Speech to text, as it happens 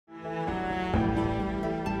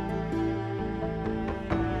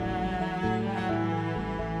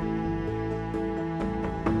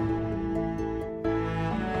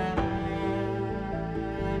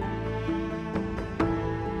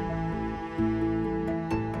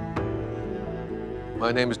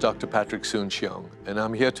My name is Dr. Patrick Soon-Shiong, and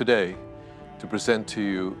I'm here today to present to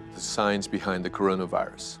you the science behind the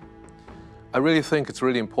coronavirus. I really think it's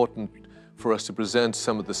really important for us to present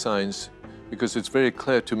some of the science because it's very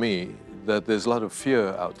clear to me that there's a lot of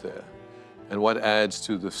fear out there, and what adds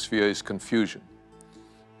to the fear is confusion.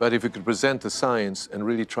 But if we could present the science and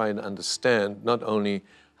really try and understand not only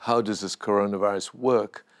how does this coronavirus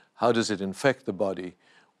work, how does it infect the body,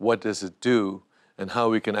 what does it do, and how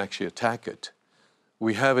we can actually attack it,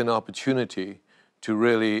 we have an opportunity to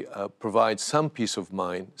really provide some peace of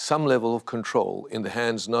mind, some level of control in the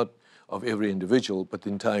hands not of every individual, but the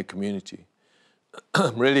entire community.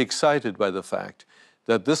 I'm really excited by the fact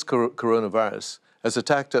that this coronavirus has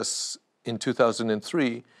attacked us in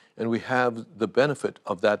 2003, and we have the benefit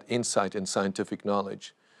of that insight and scientific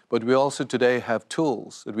knowledge. But we also today have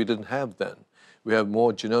tools that we didn't have then. We have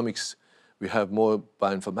more genomics, we have more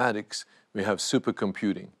bioinformatics, we have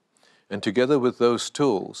supercomputing. And together with those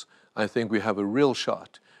tools, I think we have a real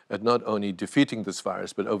shot at not only defeating this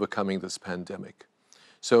virus, but overcoming this pandemic.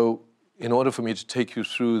 So in order for me to take you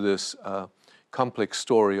through this complex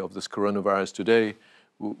story of this coronavirus today,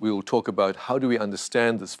 we will talk about how do we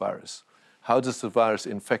understand this virus? How does the virus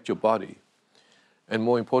infect your body? And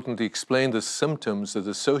more importantly, explain the symptoms that are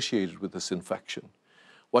associated with this infection.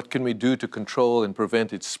 What can we do to control and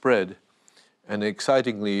prevent its spread? And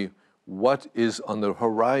excitingly, what is on the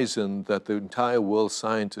horizon that the entire world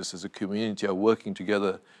scientists as a community are working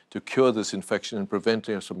together to cure this infection and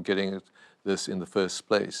preventing us from getting this in the first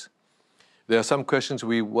place? There are some questions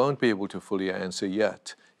we won't be able to fully answer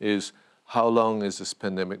yet, is how long is this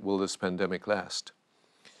pandemic, will this pandemic last?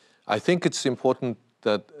 I think it's important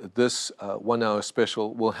that this 1 hour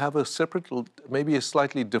special will have a separate, maybe a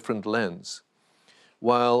slightly different lens.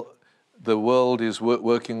 While the world is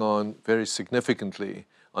working on very significantly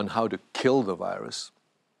on how to kill the virus,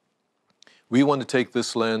 we want to take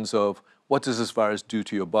this lens of what does this virus do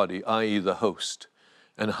to your body, i.e. the host,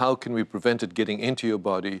 and how can we prevent it getting into your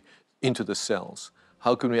body, into the cells?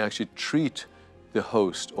 How can we actually treat the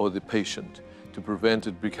host or the patient to prevent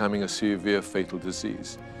it becoming a severe fatal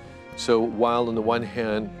disease? So while on the one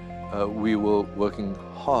hand, we were working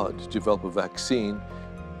hard to develop a vaccine,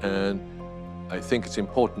 and I think it's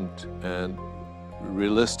important and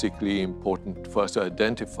realistically important for us to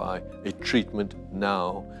identify a treatment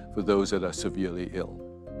now for those that are severely ill.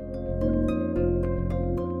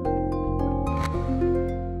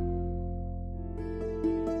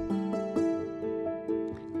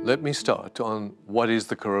 Let me start on what is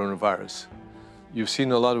the coronavirus. You've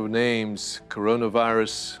seen a lot of names: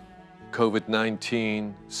 coronavirus,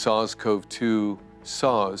 COVID-19, SARS-CoV-2,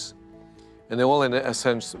 SARS, and they all in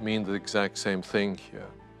essence mean the exact same thing here.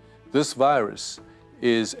 This virus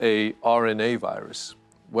is a RNA virus.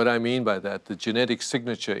 What I mean by that, the genetic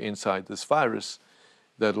signature inside this virus,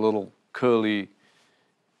 that little curly,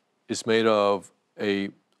 is made of a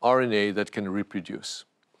RNA that can reproduce.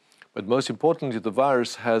 But most importantly, the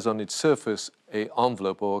virus has on its surface an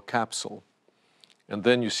envelope or a capsule. And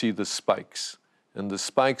then you see the spikes. And the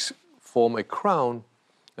spikes form a crown,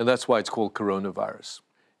 and that's why it's called coronavirus.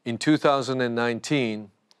 In 2019,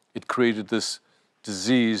 it created this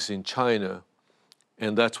disease in China,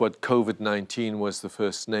 and that's what COVID-19 was the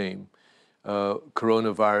first name.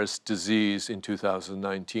 Coronavirus disease in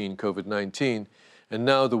 2019, COVID-19. And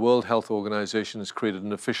now the World Health Organization has created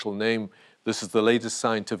an official name. This is the latest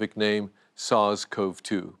scientific name,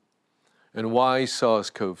 SARS-CoV-2. And why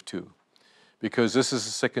SARS-CoV-2? Because this is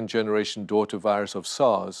a second-generation daughter virus of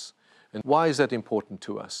SARS. And why is that important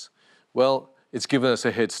to us? Well, it's given us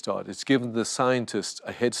a head start. It's given the scientists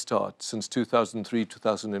a head start since 2003,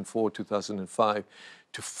 2004, 2005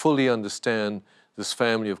 to fully understand this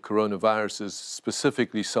family of coronaviruses,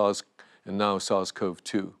 specifically SARS and now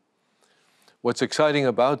SARS-CoV-2. What's exciting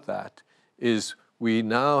about that is we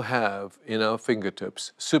now have in our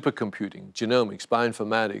fingertips supercomputing, genomics,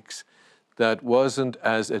 bioinformatics that wasn't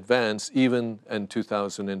as advanced even in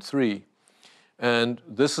 2003. And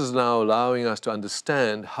this is now allowing us to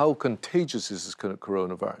understand how contagious is this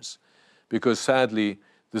coronavirus. Because sadly,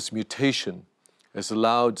 this mutation has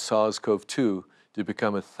allowed SARS-CoV-2 to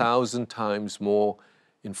become 1,000 times more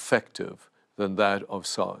infective than that of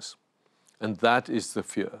SARS. And that is the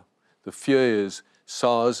fear. The fear is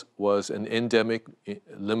SARS was an endemic,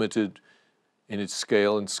 limited in its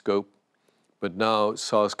scale and scope, but now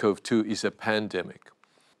SARS-CoV-2 is a pandemic.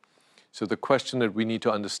 So the question that we need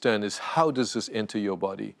to understand is, how does this enter your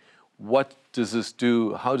body? What does this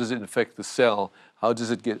do? How does it infect the cell? How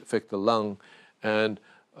does it affect the lung? And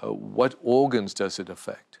what organs does it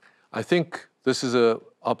affect? I think this is an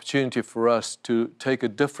opportunity for us to take a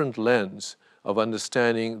different lens of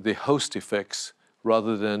understanding the host effects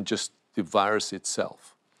rather than just the virus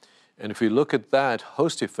itself. And if we look at that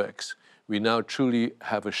host effects, we now truly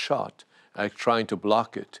have a shot at trying to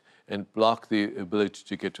block it and block the ability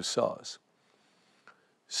to get to SARS.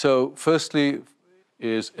 So firstly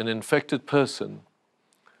is an infected person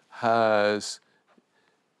has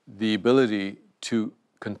the ability to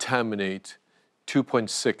contaminate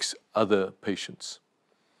 2.6 other patients.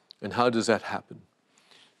 And how does that happen?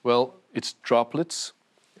 Well, it's droplets,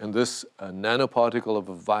 and this nanoparticle of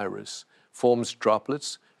a virus forms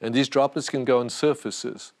droplets, and these droplets can go on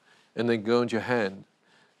surfaces, and they go into your hand.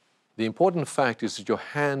 The important fact is that your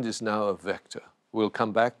hand is now a vector. We'll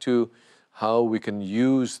come back to how we can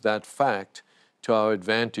use that fact to our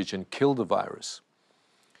advantage and kill the virus.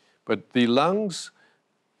 But the lungs,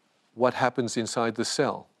 what happens inside the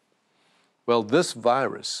cell? Well, this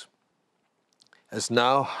virus has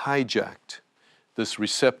now hijacked this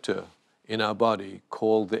receptor in our body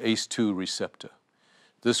called the ACE2 receptor.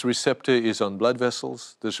 This receptor is on blood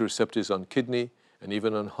vessels, this receptor is on kidney, and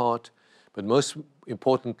even on heart, but most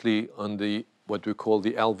importantly on what we call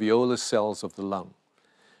the alveolar cells of the lung.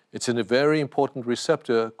 It's in a very important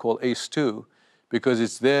receptor called ACE2 because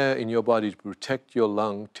it's there in your body to protect your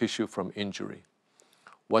lung tissue from injury.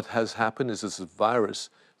 What has happened is this virus,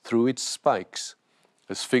 through its spikes,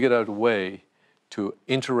 has figured out a way to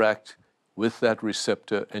interact with that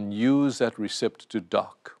receptor and use that receptor to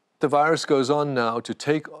dock. The virus goes on now to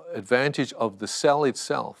take advantage of the cell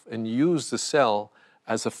itself and use the cell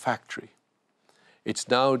as a factory. It's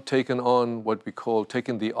now taken on what we call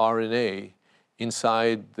taking the RNA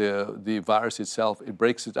inside the virus itself, it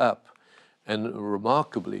breaks it up and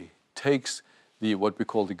remarkably takes what we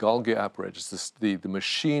call the Golgi apparatus, the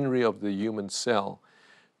machinery of the human cell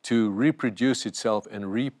to reproduce itself and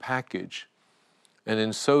repackage, and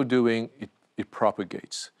in so doing, it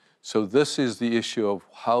propagates. So this is the issue of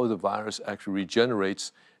how the virus actually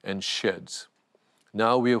regenerates and sheds.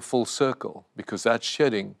 Now we are full circle because that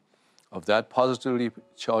shedding of that positively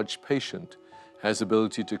charged patient has the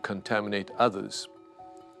ability to contaminate others.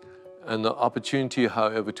 And the opportunity,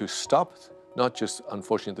 however, to stop, not just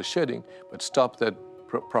unfortunately the shedding, but stop that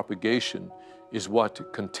propagation is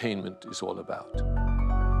what containment is all about.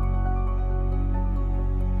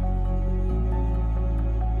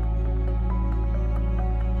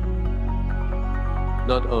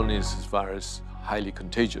 Not only is this virus highly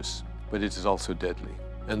contagious, but it is also deadly.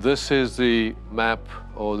 And this is the map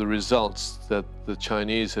or the results that the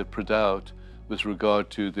Chinese have put out with regard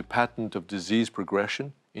to the pattern of disease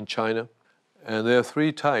progression in China. And there are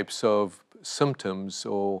three types of symptoms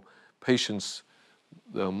or patients: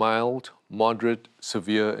 mild, moderate,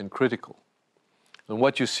 severe, and critical. And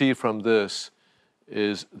what you see from this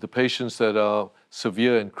is the patients that are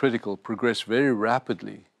severe and critical progress very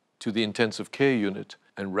rapidly to the intensive care unit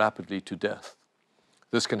and rapidly to death.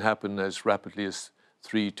 This can happen as rapidly as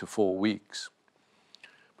 3 to 4 weeks.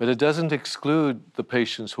 But it doesn't exclude the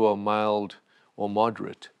patients who are mild or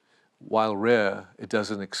moderate. While rare, it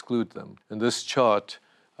doesn't exclude them. And this chart,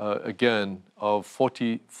 again, of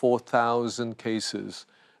 44,000 cases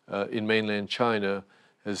in mainland China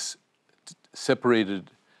has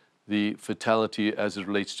separated the fatality as it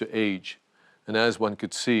relates to age. And as one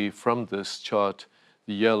could see from this chart,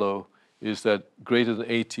 the yellow is that greater than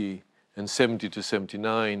 80 and 70 to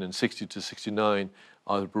 79 and 60 to 69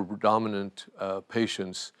 are the predominant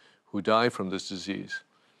patients who die from this disease.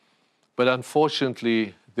 But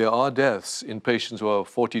unfortunately, there are deaths in patients who are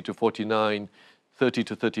 40 to 49, 30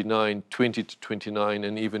 to 39, 20 to 29,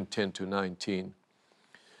 and even 10 to 19.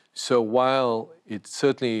 So while it's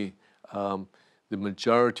certainly the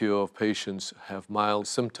majority of patients have mild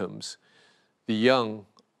symptoms, the young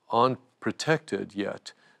aren't protected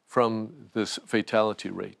yet from this fatality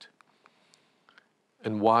rate.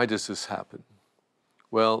 And why does this happen?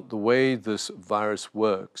 Well, the way this virus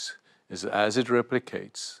works is as it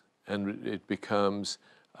replicates and it becomes,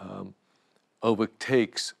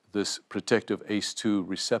 overtakes this protective ACE2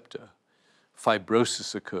 receptor,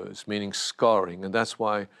 fibrosis occurs, meaning scarring, and that's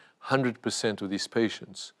why 100% of these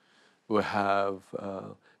patients who have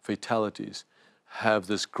fatalities have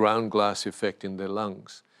this ground glass effect in their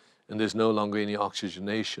lungs, and there's no longer any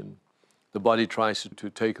oxygenation. The body tries to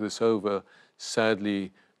take this over.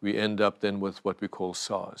 Sadly, we end up then with what we call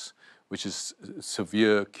SARS, which is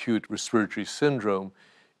severe acute respiratory syndrome,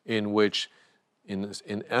 in which,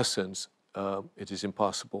 in essence, it is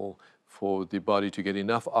impossible for the body to get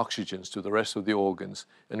enough oxygen to the rest of the organs,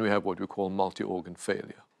 and we have what we call multi-organ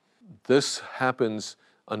failure. This happens,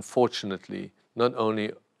 unfortunately, not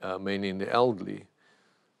only mainly in the elderly,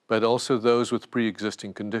 but also those with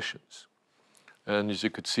pre-existing conditions. And as you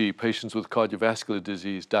could see, patients with cardiovascular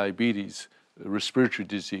disease, diabetes, respiratory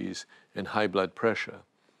disease and high blood pressure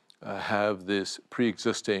have this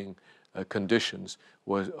pre-existing conditions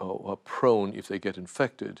or are prone, if they get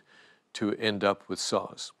infected, to end up with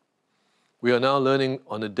SARS. We are now learning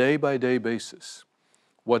on a day-by-day basis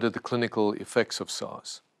what are the clinical effects of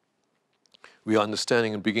SARS. We are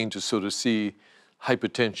understanding and beginning to sort of see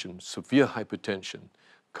hypertension, severe hypertension,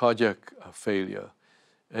 cardiac failure,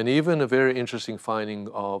 and even a very interesting finding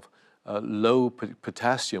of low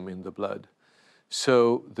potassium in the blood.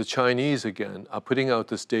 So the Chinese, again, are putting out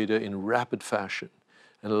this data in rapid fashion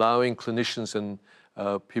and allowing clinicians and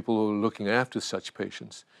people who are looking after such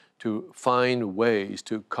patients to find ways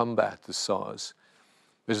to combat the SARS.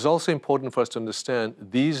 It is also important for us to understand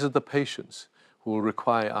these are the patients who will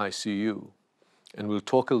require ICU. And we'll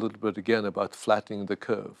talk a little bit again about flattening the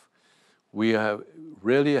curve. We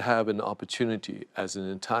really have an opportunity as an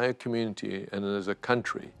entire community and as a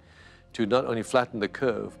country to not only flatten the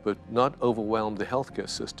curve, but not overwhelm the healthcare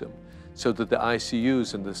system so that the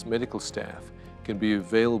ICUs and this medical staff can be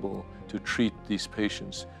available to treat these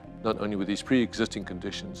patients, not only with these pre-existing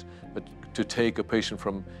conditions, but to take a patient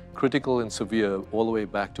from critical and severe all the way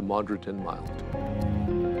back to moderate and mild.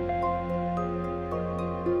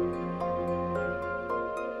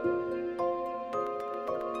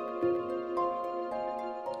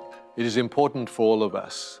 It is important for all of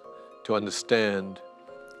us to understand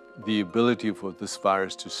the ability for this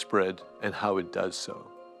virus to spread and how it does so.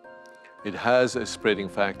 It has a spreading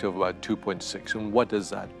factor of about 2.6, and what does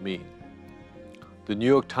that mean? The New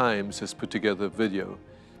York Times has put together a video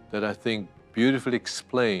that I think beautifully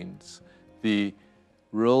explains the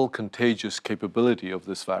real contagious capability of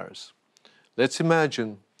this virus. Let's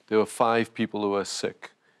imagine there were 5 people who are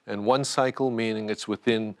sick, and one cycle meaning it's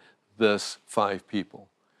within this 5 people.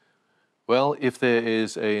 Well, if there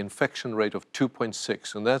is an infection rate of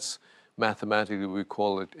 2.6, and that's mathematically, we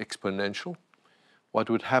call it exponential, what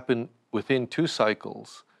would happen within 2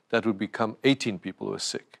 cycles, that would become 18 people who are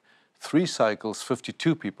sick. 3 cycles,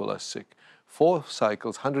 52 people are sick. 4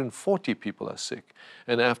 cycles, 140 people are sick.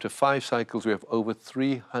 And after 5 cycles, we have over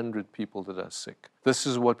 300 people that are sick. This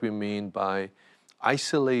is what we mean by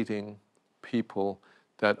isolating people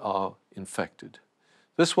that are infected.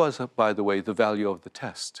 This was, by the way, the value of the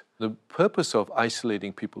test. The purpose of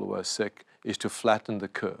isolating people who are sick is to flatten the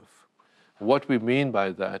curve. What we mean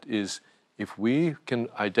by that is if we can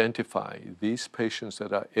identify these patients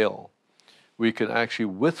that are ill, we can actually,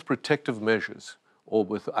 with protective measures or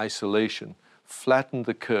with isolation, flatten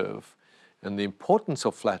the curve. And the importance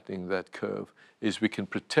of flattening that curve is we can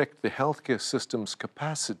protect the healthcare system's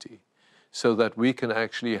capacity so that we can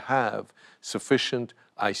actually have sufficient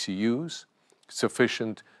ICUs,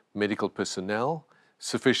 sufficient medical personnel,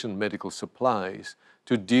 sufficient medical supplies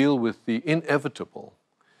to deal with the inevitable,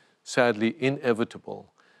 sadly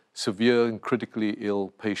inevitable, severe and critically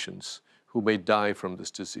ill patients who may die from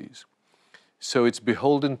this disease. So it's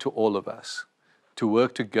beholden to all of us to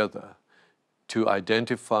work together to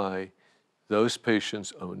identify those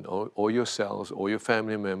patients or yourselves or your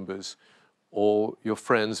family members or your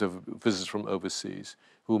friends of visitors from overseas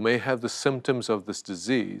who may have the symptoms of this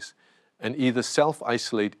disease and either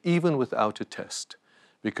self-isolate even without a test,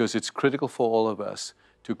 because it's critical for all of us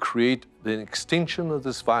to create the extinction of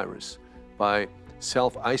this virus by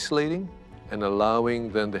self-isolating and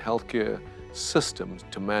allowing then the healthcare system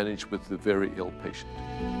to manage with the very ill patient.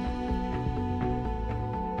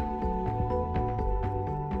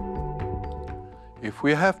 If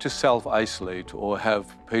we have to self-isolate or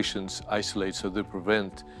have patients isolate so they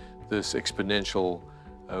prevent this exponential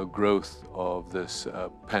growth of this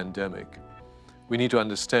pandemic, we need to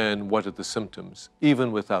understand what are the symptoms,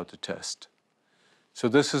 even without a test. So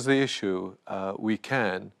this is the issue. We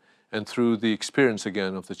can, and through the experience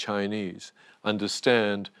again of the Chinese,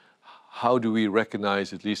 understand how do we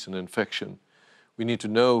recognize at least an infection. We need to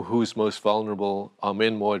know who's most vulnerable, are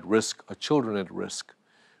men more at risk, are children at risk.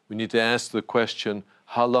 We need to ask the question,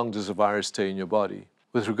 how long does the virus stay in your body?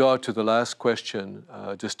 With regard to the last question,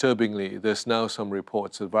 disturbingly, there's now some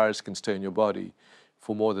reports that the virus can stay in your body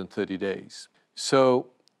for more than 30 days. So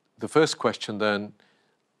the first question then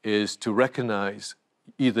is to recognize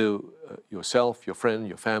either yourself, your friend,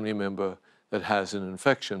 your family member that has an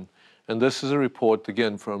infection. And this is a report,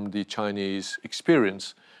 again, from the Chinese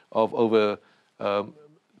experience of over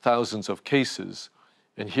thousands of cases.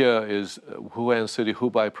 And here is Wuhan City,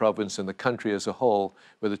 Hubei province, and the country as a whole,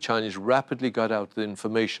 where the Chinese rapidly got out the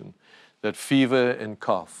information that fever and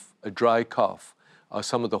cough, a dry cough, are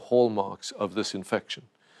some of the hallmarks of this infection.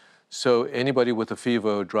 So anybody with a fever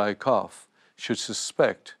or dry cough should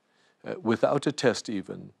suspect, without a test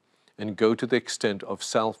even, and go to the extent of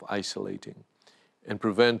self-isolating. and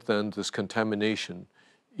prevent then this contamination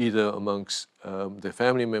either amongst their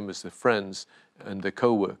family members, their friends, and their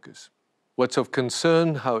co-workers. What's of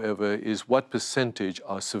concern, however, is what percentage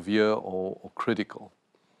are severe or critical.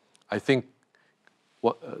 I think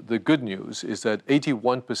the good news is that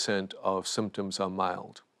 81% of symptoms are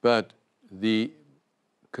mild, but the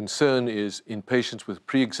concern is in patients with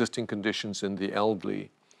pre-existing conditions and the elderly.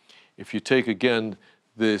 If you take again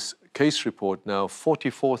this case report now,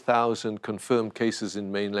 44,000 confirmed cases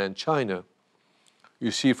in mainland China, you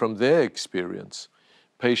see from their experience,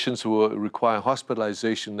 patients who require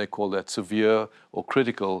hospitalization, they call that severe or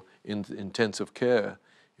critical in intensive care.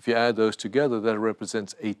 If you add those together, that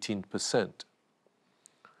represents 18%.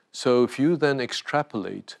 So if you then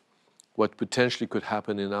extrapolate what potentially could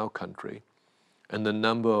happen in our country and the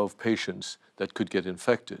number of patients that could get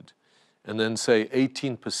infected, and then say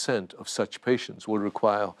 18% of such patients will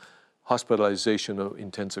require hospitalization or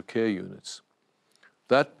intensive care units,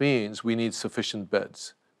 that means we need sufficient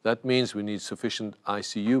beds. That means we need sufficient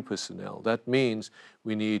ICU personnel. That means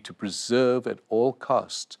we need to preserve at all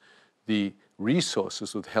costs the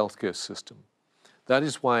resources of the healthcare system. That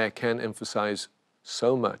is why I can emphasize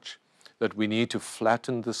so much that we need to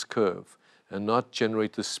flatten this curve and not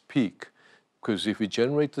generate this peak, because if we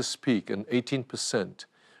generate this peak and 18%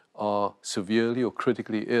 are severely or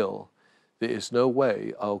critically ill, there is no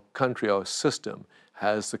way our country, our system,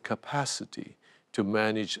 has the capacity to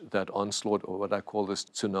manage that onslaught, or what I call this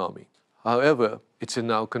tsunami. However, it's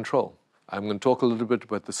in our control. I'm going to talk a little bit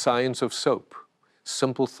about the science of soap,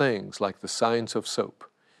 simple things like the science of soap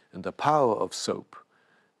and the power of soap.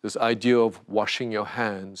 This idea of washing your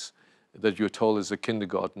hands that you're told as a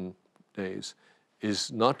kindergarten days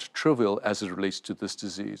is not trivial as it relates to this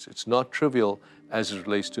disease. It's not trivial as it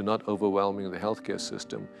relates to not overwhelming the healthcare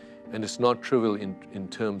system, and it's not trivial in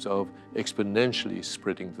terms of exponentially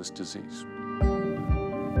spreading this disease.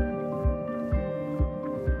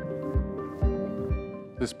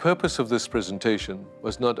 The purpose of this presentation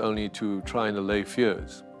was not only to try and allay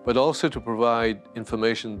fears, but also to provide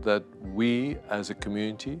information that we as a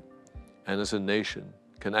community and as a nation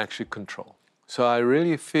can actually control. So I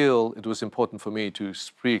really feel it was important for me to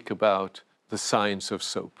speak about the science of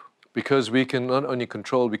soap, because we can not only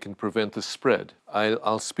control, we can prevent the spread.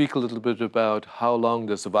 I'll speak a little bit about how long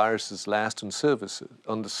does the viruses last on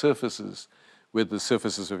the surfaces, with the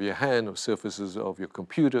surfaces of your hand or surfaces of your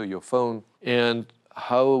computer, your phone, and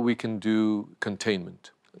how we can do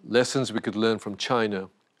containment. Lessons we could learn from China,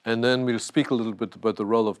 and then we'll speak a little bit about the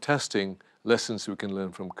role of testing, lessons we can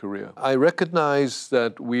learn from Korea. I recognize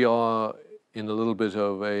that we are in a little bit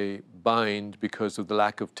of a bind because of the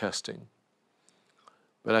lack of testing.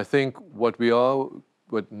 But I think what we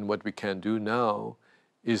can do now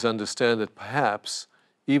is understand that perhaps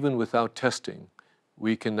even without testing,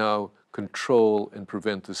 we can now control and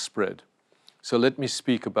prevent the spread. So let me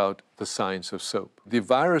speak about the science of soap. The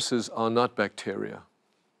viruses are not bacteria.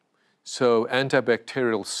 So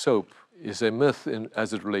antibacterial soap is a myth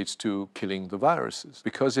as it relates to killing the viruses,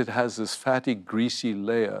 because it has this fatty, greasy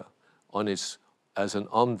layer on its, as an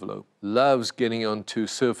envelope, loves getting onto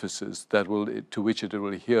surfaces to which it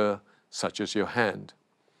will adhere, such as your hand.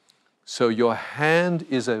 So your hand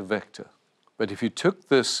is a vector. But if you took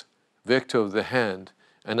this vector of the hand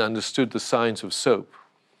and understood the science of soap,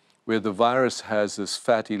 where the virus has this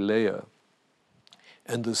fatty layer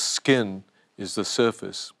and the skin is the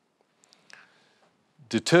surface,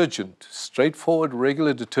 detergent, straightforward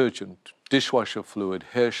regular detergent, dishwasher fluid,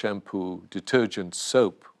 hair shampoo, detergent,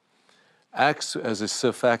 soap, acts as a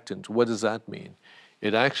surfactant. What does that mean?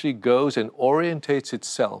 It actually goes and orientates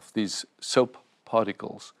itself, these soap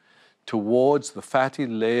particles, towards the fatty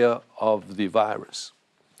layer of the virus.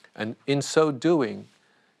 And in so doing,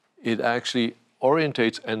 it actually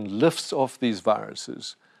orientates and lifts off these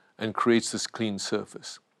viruses and creates this clean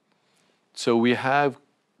surface. So we have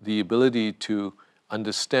the ability to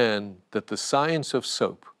understand that the science of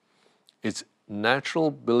soap, its natural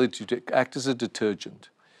ability to act as a detergent,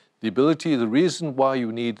 the reason why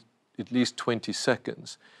you need at least 20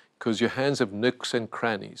 seconds, because your hands have nooks and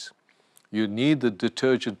crannies. You need the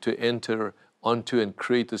detergent to enter onto and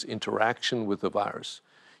create this interaction with the virus.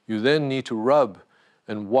 You then need to rub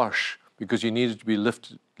and wash because you need it to be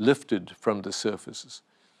lifted from the surfaces.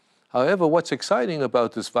 However, what's exciting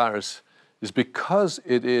about this virus is because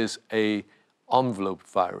it is an envelope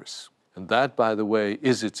virus. And that, by the way,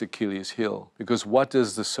 is its Achilles heel. Because what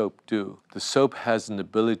does the soap do? The soap has an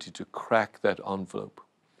ability to crack that envelope.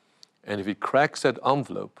 And if it cracks that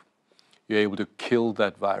envelope, you're able to kill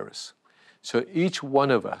that virus. So each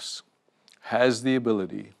one of us has the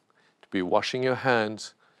ability to be washing your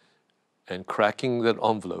hands and cracking that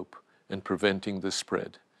envelope and preventing the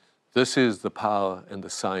spread. This is the power and the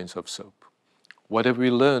science of soap. What have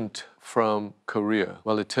we learned from Korea?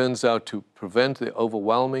 Well, it turns out to prevent the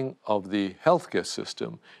overwhelming of the healthcare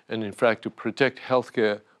system, and in fact to protect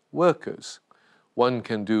healthcare workers, one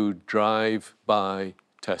can do drive-by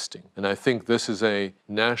testing. And I think this is a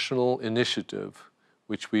national initiative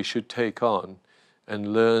which we should take on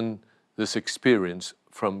and learn this experience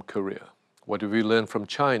from Korea. What have we learned from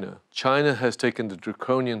China? China has taken the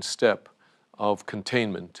draconian step of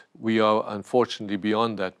containment. We are unfortunately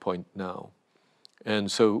beyond that point now.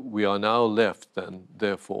 And so we are now left then,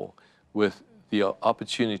 therefore, with the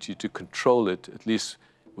opportunity to control it, at least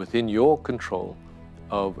within your control,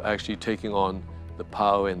 of actually taking on the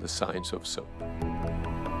power and the science of soap.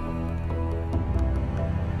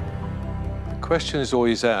 The question is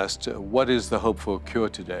always asked, what is the hope for a cure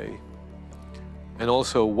today? And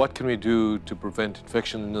also, what can we do to prevent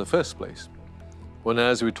infection in the first place? Well,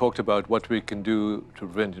 as we talked about what we can do to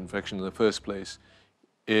prevent infection in the first place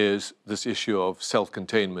is this issue of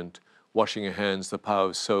self-containment, washing your hands, the power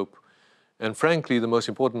of soap. And frankly,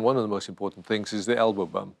 one of the most important things is the elbow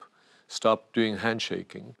bump. Stop doing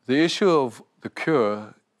handshaking. The issue of the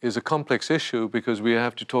cure is a complex issue because we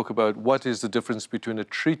have to talk about what is the difference between a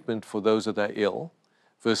treatment for those that are ill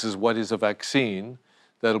versus what is a vaccine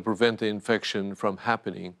that'll prevent the infection from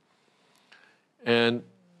happening. And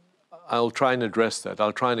I'll try and address that.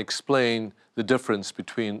 I'll try and explain the difference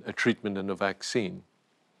between a treatment and a vaccine.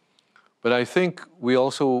 But I think we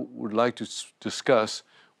also would like to discuss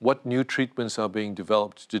what new treatments are being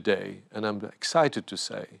developed today. And I'm excited to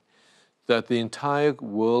say that the entire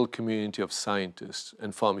world community of scientists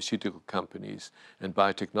and pharmaceutical companies and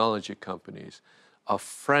biotechnology companies are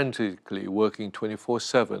frantically working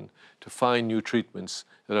 24/7 to find new treatments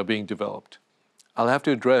that are being developed. I'll have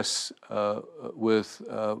to address with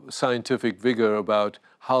scientific vigor about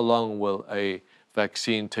how long will a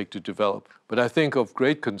vaccine take to develop. But I think of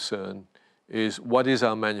great concern is what is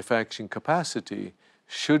our manufacturing capacity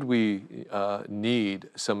should we need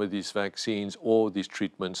some of these vaccines or these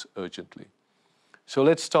treatments urgently. So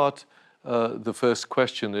let's start. The first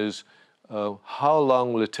question is, how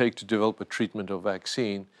long will it take to develop a treatment or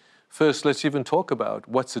vaccine? First, let's even talk about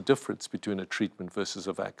what's the difference between a treatment versus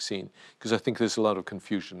a vaccine, because I think there's a lot of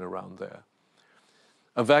confusion around there.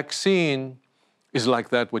 A vaccine is like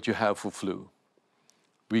that what you have for flu.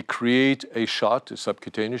 We create a shot, a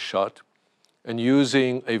subcutaneous shot, and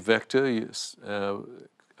using a vector,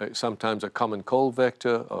 sometimes a common cold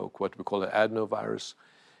vector, or what we call an adenovirus,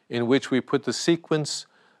 in which we put the sequence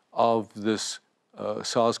of this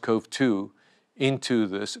SARS-CoV-2 into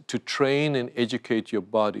this to train and educate your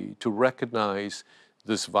body to recognize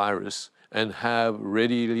this virus and have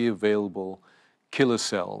readily available killer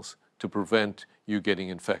cells to prevent you getting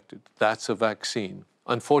infected. That's a vaccine.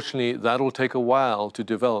 Unfortunately, that'll take a while to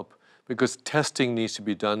develop because testing needs to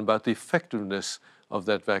be done about the effectiveness of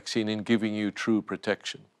that vaccine in giving you true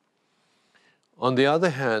protection. On the other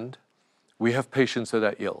hand, we have patients that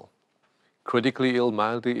are ill, critically ill,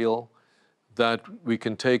 mildly ill, that we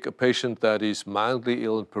can take a patient that is mildly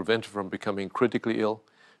ill and prevent from becoming critically ill.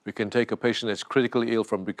 We can take a patient that's critically ill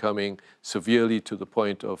from becoming severely to the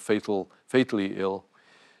point of fatally ill,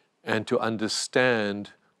 and to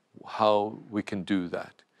understand how we can do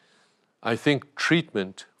that. I think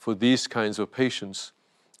treatment for these kinds of patients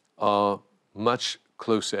are much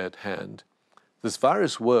closer at hand. This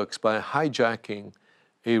virus works by hijacking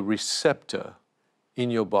a receptor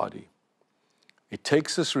in your body. It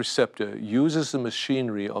takes this receptor, uses the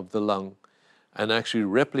machinery of the lung, and actually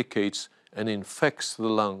replicates and infects the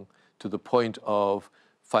lung to the point of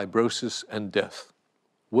fibrosis and death.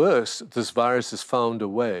 Worse, this virus has found a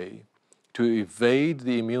way to evade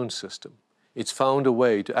the immune system. It's found a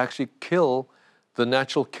way to actually kill the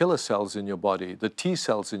natural killer cells in your body, the T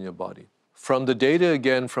cells in your body. From the data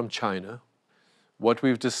again from China, what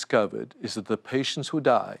we've discovered is that the patients who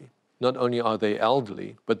die, not only are they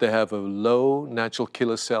elderly, but they have a low natural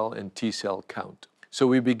killer cell and T cell count. So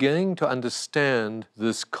we're beginning to understand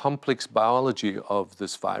this complex biology of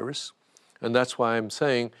this virus, and that's why I'm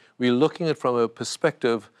saying we're looking at it from a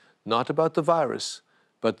perspective not about the virus,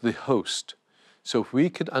 but the host. So if we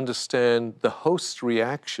could understand the host's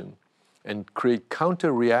reaction and create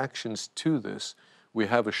counter reactions to this, we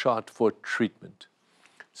have a shot for treatment.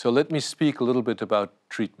 So let me speak a little bit about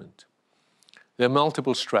treatment. There are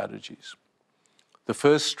multiple strategies. The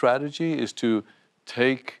first strategy is to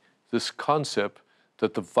take this concept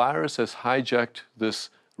that the virus has hijacked this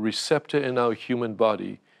receptor in our human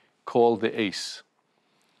body called the ACE.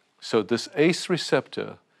 So this ACE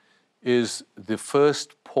receptor is the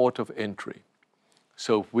first port of entry.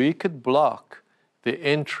 So if we could block the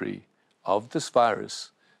entry of this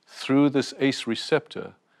virus, through this ACE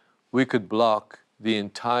receptor, we could block the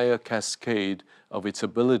entire cascade of its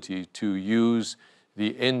ability to use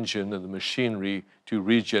the engine and the machinery to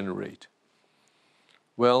regenerate.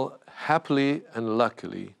 Well, happily and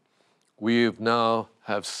luckily, we now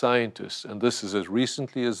have scientists, and this is as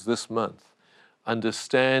recently as this month,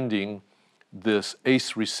 understanding this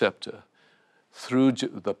ACE receptor through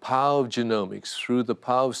the power of genomics, through the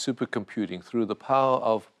power of supercomputing, through the power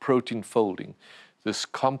of protein folding. This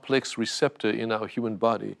complex receptor in our human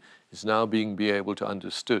body is now being able to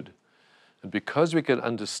understood. And because we can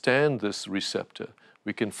understand this receptor,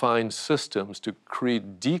 we can find systems to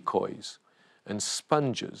create decoys and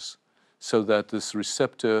sponges so that this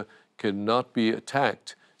receptor cannot be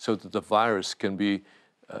attacked, so that the virus can be,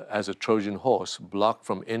 as a Trojan horse, blocked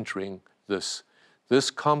from entering this. This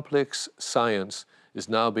complex science is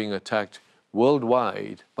now being attacked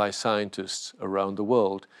worldwide by scientists around the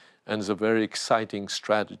world, and is a very exciting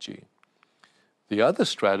strategy. The other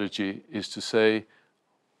strategy is to say,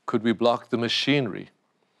 could we block the machinery?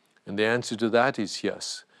 And the answer to that is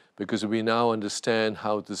yes, because we now understand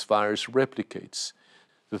how this virus replicates.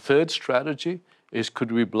 The third strategy is,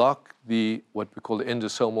 could we block what we call the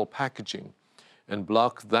endosomal packaging and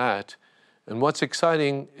block that? And what's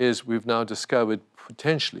exciting is we've now discovered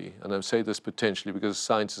potentially, and I say this potentially because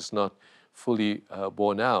science is not fully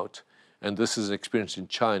borne out, and this is an experience in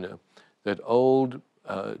China, that old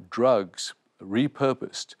drugs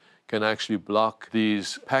repurposed can actually block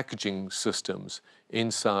these packaging systems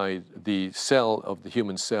inside the cell of the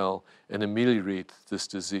human cell and ameliorate this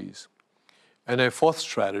disease. And a fourth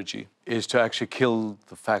strategy is to actually kill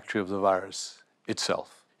the factory of the virus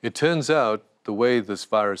itself. It turns out the way this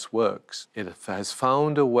virus works, it has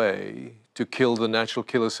found a way to kill the natural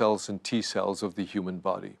killer cells and T cells of the human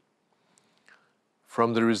body.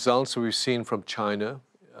 From the results we've seen from China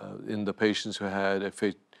in the patients who had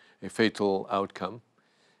a fatal outcome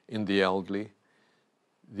in the elderly,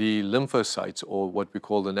 the lymphocytes, or what we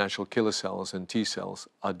call the natural killer cells and T cells,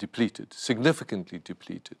 are depleted, significantly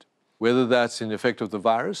depleted. Whether that's an effect of the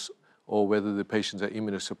virus or whether the patients are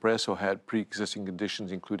immunosuppressed or had pre-existing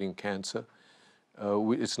conditions, including cancer,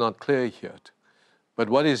 it's not clear yet. But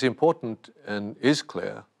what is important and is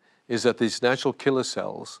clear is that these natural killer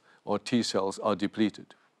cells or T cells are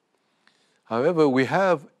depleted. However, we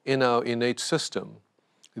have in our innate system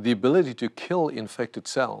the ability to kill infected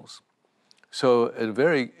cells. So a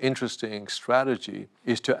very interesting strategy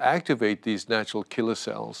is to activate these natural killer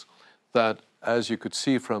cells that, as you could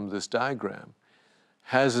see from this diagram,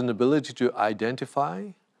 has an ability to identify,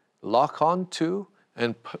 lock on to,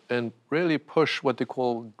 and really push what they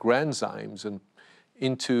call granzymes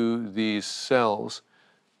into these cells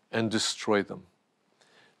and destroy them.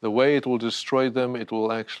 The way it will destroy them, it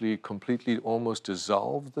will actually completely almost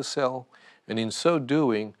dissolve the cell, and in so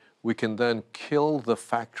doing, we can then kill the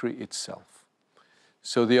factory itself.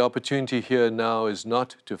 So the opportunity here now is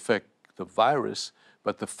not to affect the virus,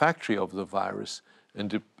 but the factory of the virus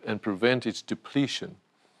and prevent its depletion.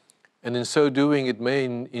 And in so doing, it may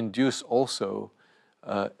induce also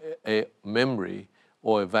a memory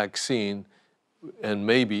or a vaccine, and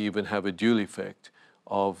maybe even have a dual effect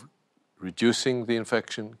of reducing the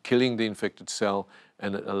infection, killing the infected cell,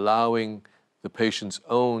 and allowing the patient's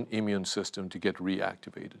own immune system to get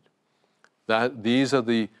reactivated. These are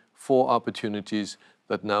the four opportunities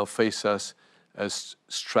that now face us as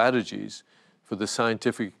strategies for the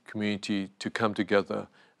scientific community to come together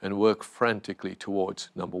and work frantically towards.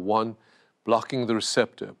 Number one, blocking the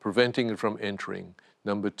receptor, preventing it from entering.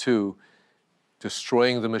 Number two,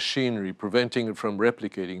 destroying the machinery, preventing it from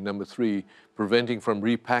replicating. Number three, preventing from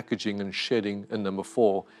repackaging and shedding. And number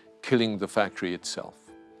four, killing the factory itself.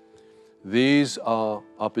 These are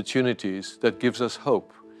opportunities that gives us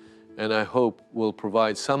hope, and I hope will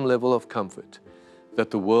provide some level of comfort that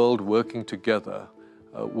the world working together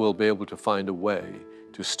will be able to find a way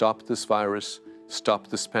to stop this virus, stop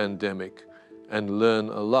this pandemic, and learn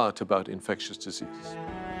a lot about infectious diseases.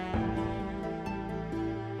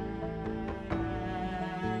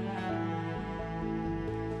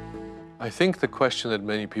 I think the question that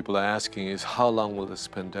many people are asking is, how long will this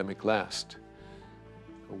pandemic last?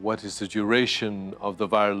 What is the duration of the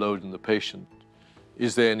viral load in the patient?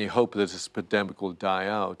 Is there any hope that this pandemic will die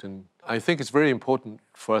out? And I think it's very important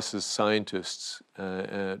for us as scientists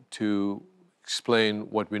to explain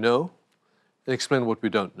what we know and explain what we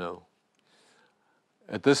don't know.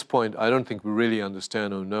 At this point, I don't think we really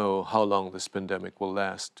understand or know how long this pandemic will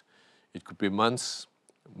last. It could be months,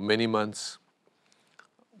 many months.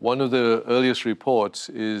 One of the earliest reports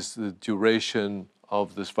is the duration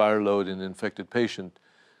of this viral load in an infected patient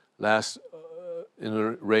lasts in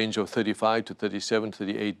a range of 35 to 37,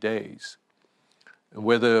 38 days. And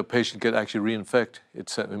whether a patient can actually reinfect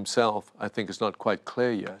himself, I think is not quite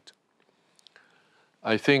clear yet.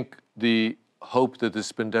 I think the hope that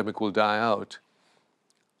this pandemic will die out,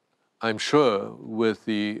 I'm sure with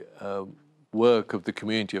the work of the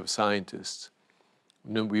community of scientists,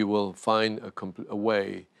 we will find a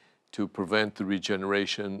way to prevent the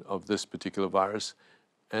regeneration of this particular virus.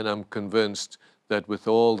 And I'm convinced that with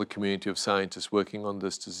all the community of scientists working on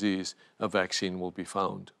this disease, a vaccine will be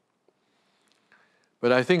found.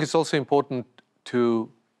 But I think it's also important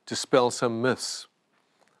to dispel some myths.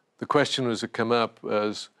 The question was to come up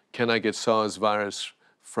as, can I get SARS virus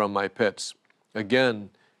from my pets? Again,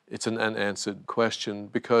 it's an unanswered question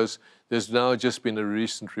because there's now just been a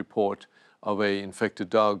recent report of an infected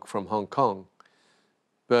dog from Hong Kong.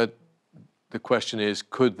 But the question is,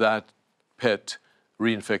 could that pet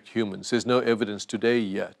reinfect humans? There's no evidence today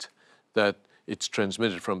yet that it's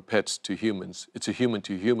transmitted from pets to humans. It's a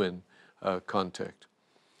human-to-human contact.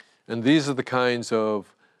 And these are the kinds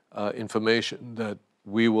of information that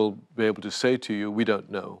we will be able to say to you, we don't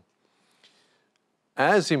know.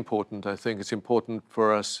 As important, I think it's important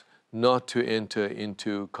for us not to enter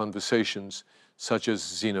into conversations such as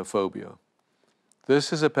xenophobia.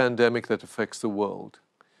 This is a pandemic that affects the world.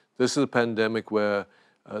 This is a pandemic where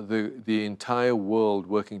the entire world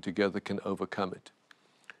working together can overcome it.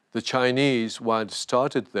 The Chinese, while it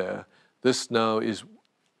started there, this now is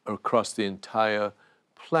across the entire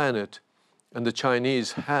planet, and the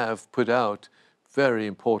Chinese have put out very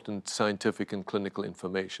important scientific and clinical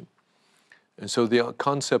information. And so the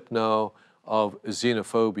concept now of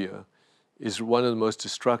xenophobia is one of the most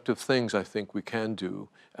destructive things I think we can do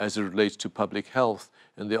as it relates to public health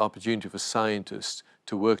and the opportunity for scientists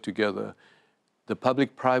to work together. The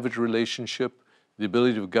public-private relationship, the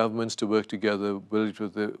ability of governments to work together, the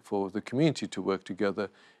ability for the community to work together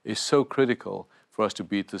is so critical for us to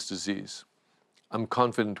beat this disease. I'm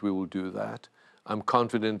confident we will do that. I'm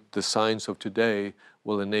confident the science of today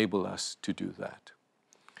will enable us to do that.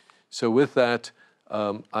 So with that,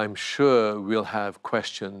 I'm sure we'll have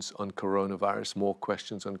questions on coronavirus, more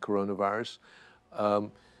questions on coronavirus.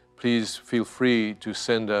 Please feel free to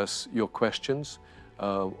send us your questions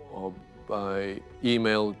or by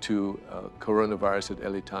email to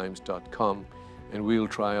coronavirus@latimes.com, and we'll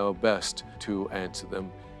try our best to answer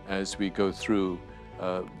them as we go through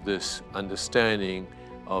this understanding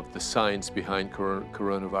of the science behind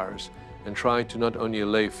coronavirus and try to not only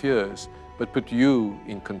allay fears, but put you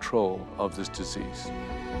in control of this disease.